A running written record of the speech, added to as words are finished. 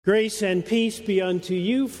Grace and peace be unto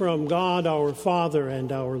you from God our Father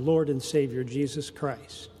and our Lord and Savior Jesus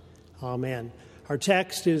Christ. Amen. Our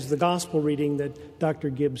text is the gospel reading that Dr.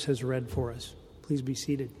 Gibbs has read for us. Please be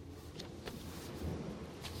seated.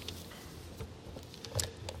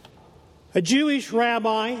 A Jewish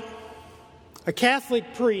rabbi, a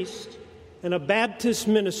Catholic priest, and a Baptist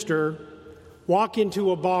minister walk into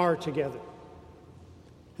a bar together.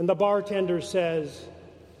 And the bartender says,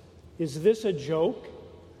 "Is this a joke?"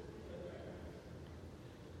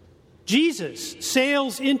 Jesus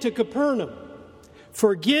sails into Capernaum,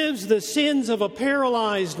 forgives the sins of a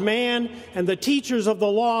paralyzed man, and the teachers of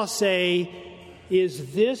the law say,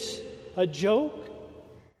 "Is this a joke?"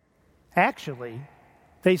 Actually,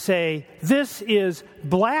 they say, "This is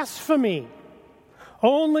blasphemy.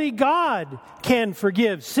 Only God can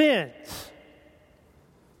forgive sins."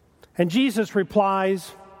 And Jesus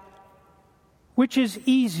replies, "Which is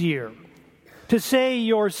easier, to say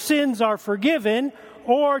your sins are forgiven,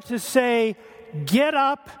 or to say, get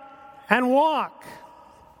up and walk?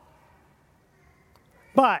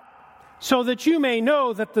 But so that you may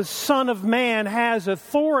know that the Son of Man has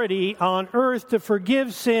authority on earth to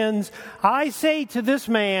forgive sins, I say to this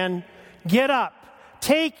man, get up,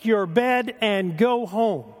 take your bed, and go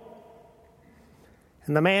home."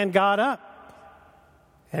 And the man got up,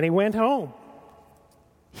 and he went home,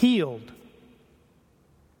 healed.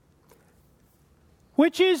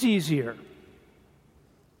 Which is easier,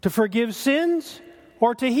 to forgive sins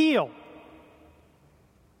or to heal?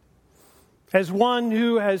 As one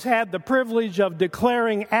who has had the privilege of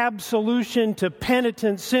declaring absolution to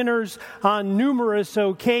penitent sinners on numerous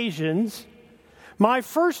occasions, my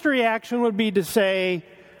first reaction would be to say,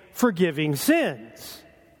 forgiving sins.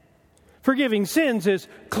 Forgiving sins is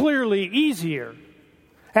clearly easier.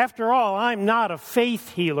 After all, I'm not a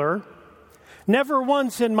faith healer. Never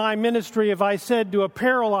once in my ministry have I said to a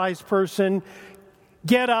paralyzed person,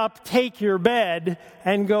 get up, take your bed,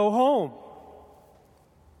 and go home.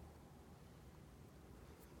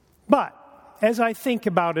 But as I think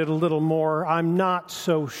about it a little more, I'm not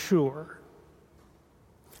so sure.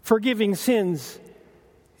 Forgiving sins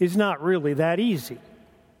is not really that easy.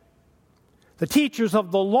 The teachers of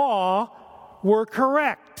the law were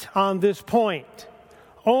correct on this point.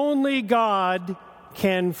 Only God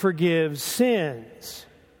can forgive sins.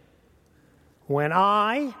 When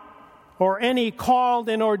I or any called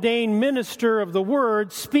and ordained minister of the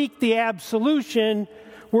word speak the absolution,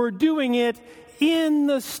 we're doing it in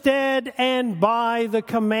the stead and by the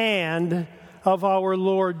command of our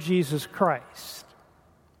Lord Jesus Christ.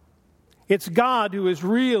 It's God who is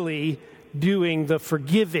really doing the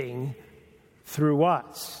forgiving through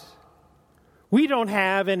us. We don't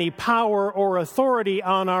have any power or authority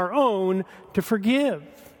on our own to forgive.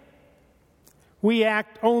 We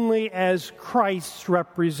act only as Christ's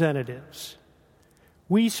representatives.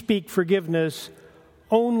 We speak forgiveness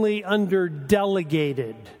only under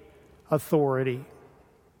delegated authority.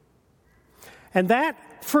 And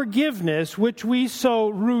that forgiveness, which we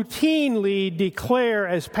so routinely declare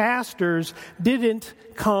as pastors, didn't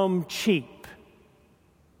come cheap.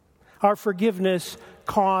 Our forgiveness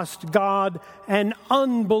cost God an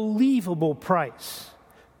unbelievable price.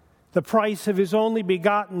 The price of His only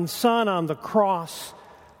begotten Son on the cross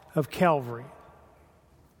of Calvary.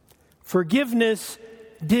 Forgiveness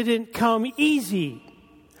didn't come easy.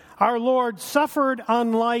 Our Lord suffered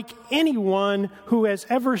unlike anyone who has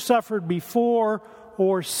ever suffered before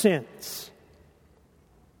or since.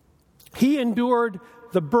 He endured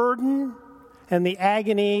the burden and the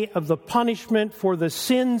agony of the punishment for the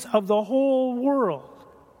sins of the whole world,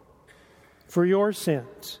 for your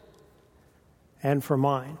sins and for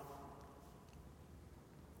mine.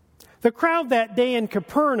 The crowd that day in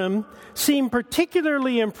Capernaum seemed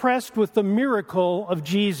particularly impressed with the miracle of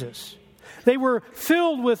Jesus. They were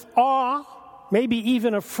filled with awe, maybe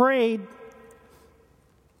even afraid,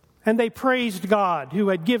 and they praised God who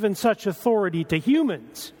had given such authority to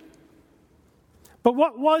humans. But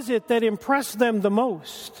what was it that impressed them the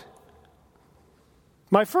most?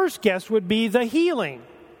 My first guess would be the healing.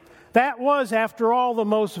 That was, after all, the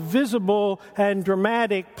most visible and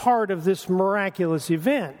dramatic part of this miraculous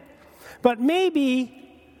event. But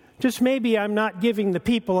maybe, just maybe, I'm not giving the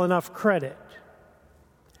people enough credit.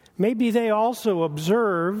 Maybe they also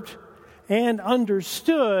observed and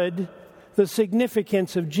understood the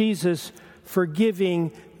significance of Jesus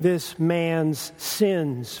forgiving this man's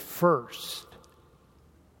sins first.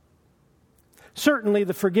 Certainly,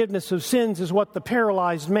 the forgiveness of sins is what the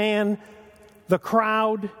paralyzed man, the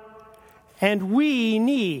crowd, and we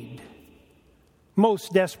need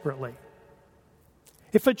most desperately.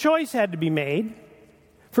 If a choice had to be made,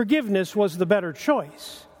 forgiveness was the better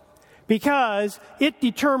choice. because it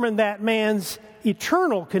determined that man's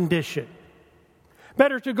eternal condition.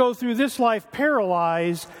 Better to go through this life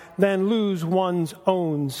paralyzed than lose one's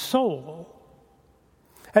own soul.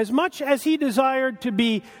 As much as he desired to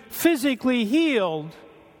be physically healed,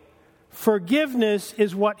 forgiveness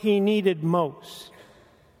is what he needed most.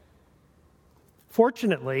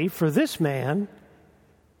 Fortunately for this man,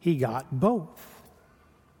 he got both.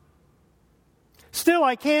 Still,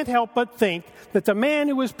 I can't help but think that the man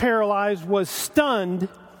who was paralyzed was stunned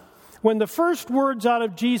when the first words out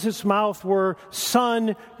of Jesus' mouth were,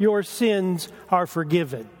 "Son, your sins are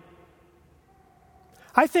forgiven."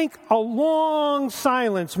 I think a long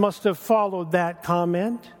silence must have followed that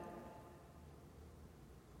comment.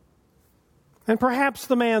 And perhaps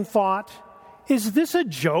the man thought, "Is this a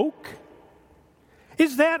joke?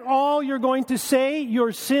 Is that all you're going to say?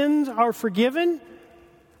 Your sins are forgiven?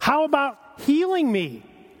 How about healing me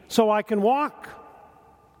so I can walk?"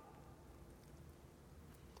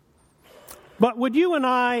 But would you and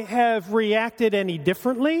I have reacted any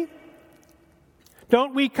differently?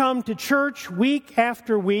 Don't we come to church week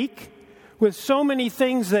after week with so many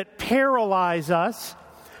things that paralyze us,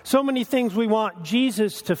 so many things we want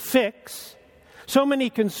Jesus to fix, so many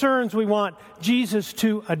concerns we want Jesus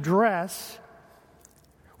to address?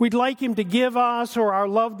 We'd like him to give us or our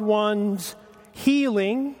loved ones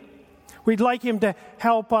healing. We'd like him to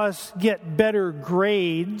help us get better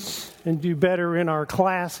grades and do better in our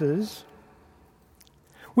classes.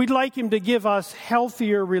 We'd like him to give us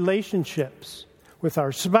healthier relationships with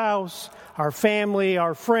our spouse, our family,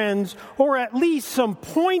 our friends, or at least some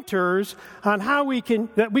pointers on how we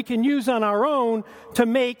can use on our own to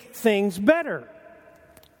make things better.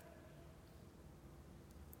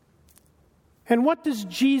 And what does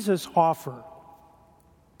Jesus offer?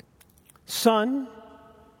 Son,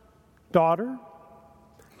 daughter,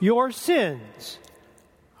 your sins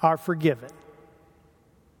are forgiven.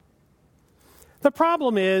 The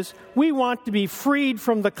problem is, we want to be freed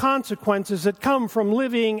from the consequences that come from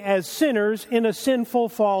living as sinners in a sinful,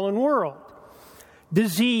 fallen world.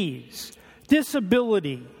 Disease,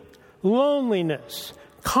 disability, loneliness,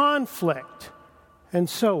 conflict, and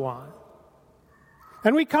so on.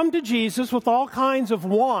 And we come to Jesus with all kinds of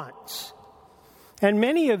wants, and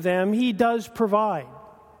many of them he does provide.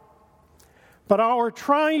 But our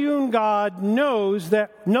triune God knows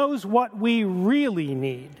what we really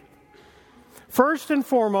need. First and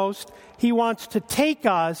foremost, he wants to take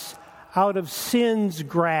us out of sin's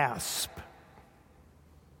grasp.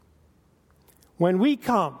 When we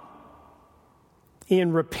come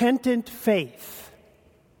in repentant faith,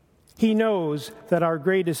 he knows that our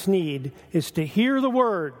greatest need is to hear the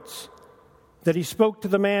words that he spoke to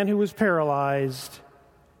the man who was paralyzed.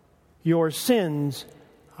 Your sins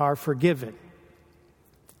are forgiven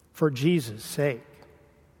for Jesus' sake.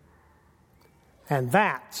 And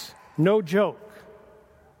that's no joke.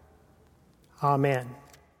 Amen.